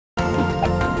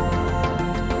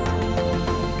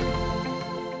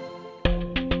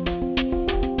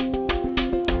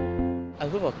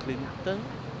for Clinton.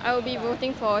 I will be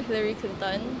voting for Hillary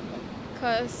Clinton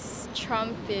because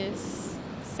Trump is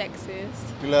sexist.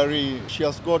 Hillary, she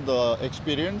has got the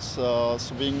experience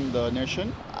serving the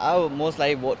nation. I would most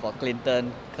likely vote for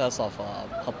Clinton because of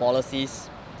her policies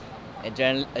and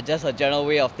just her general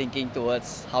way of thinking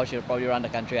towards how she'll probably run the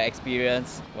country, her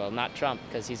experience. Well, not Trump,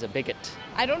 because he's a bigot.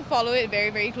 I don't follow it very,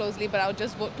 very closely, but I'll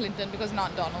just vote Clinton because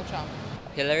not Donald Trump.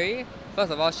 Hillary,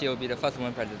 first of all, she will be the first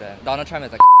woman president. Donald Trump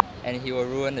is a and he will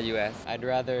ruin the US. I'd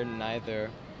rather neither.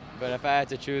 But if I had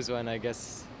to choose one, I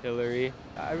guess Hillary.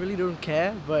 I really don't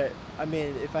care, but I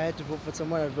mean, if I had to vote for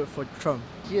someone, I'd vote for Trump.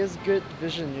 He has good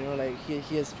vision, you know, like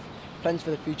he has plans for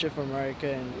the future for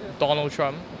America. And Donald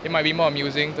Trump. It might be more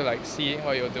amusing to like see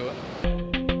what he'll do.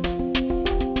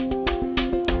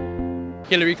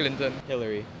 Hillary Clinton.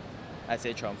 Hillary. I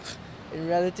say Trump. in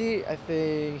reality, I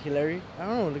think Hillary. I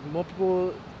don't know, like more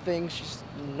people think she's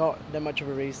not that much of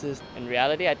a racist. In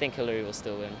reality, I think Hillary will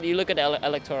still win. You look at the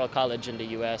electoral college in the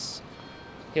US,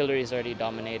 Hillary's already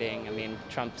dominating. I mean,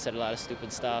 Trump said a lot of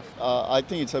stupid stuff. I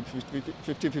think it's a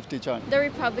 50-50 chance. The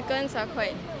Republicans are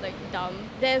quite dumb.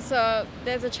 There's a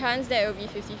chance that it will be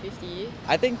 50-50.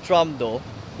 I think Trump though,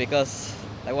 because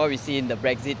like what we see in the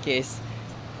Brexit case,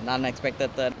 an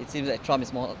unexpected turn, it seems that Trump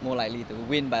is more likely to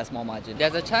win by a small margin.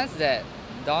 There's a chance that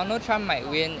Donald Trump might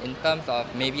win in terms of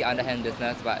maybe underhand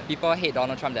business, but people hate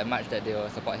Donald Trump that much that they will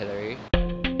support Hillary.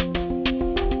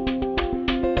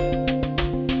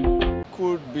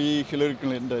 Could be Hillary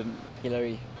Clinton.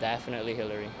 Hillary. Definitely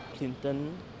Hillary.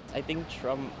 Clinton. I think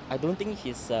Trump, I don't think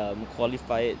he's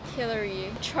qualified.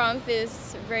 Hillary. Trump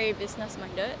is very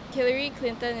business-minded. Hillary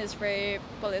Clinton is very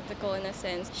political in a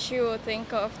sense. She will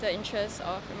think of the interests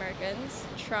of Americans.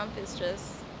 Trump is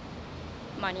just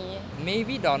money.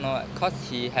 Maybe Donald, because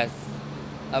he has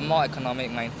a more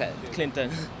economic mindset. Clinton.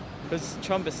 Because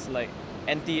Trump is like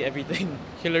anti-everything.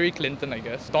 Hillary Clinton, I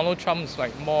guess. Donald Trump's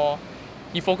like more,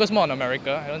 he focused more on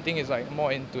America. I don't think he's like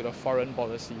more into the foreign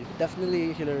policy.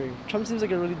 Definitely Hillary. Trump seems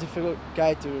like a really difficult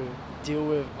guy to deal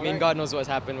with. I mean, God knows what's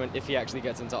happened if he actually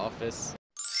gets into office.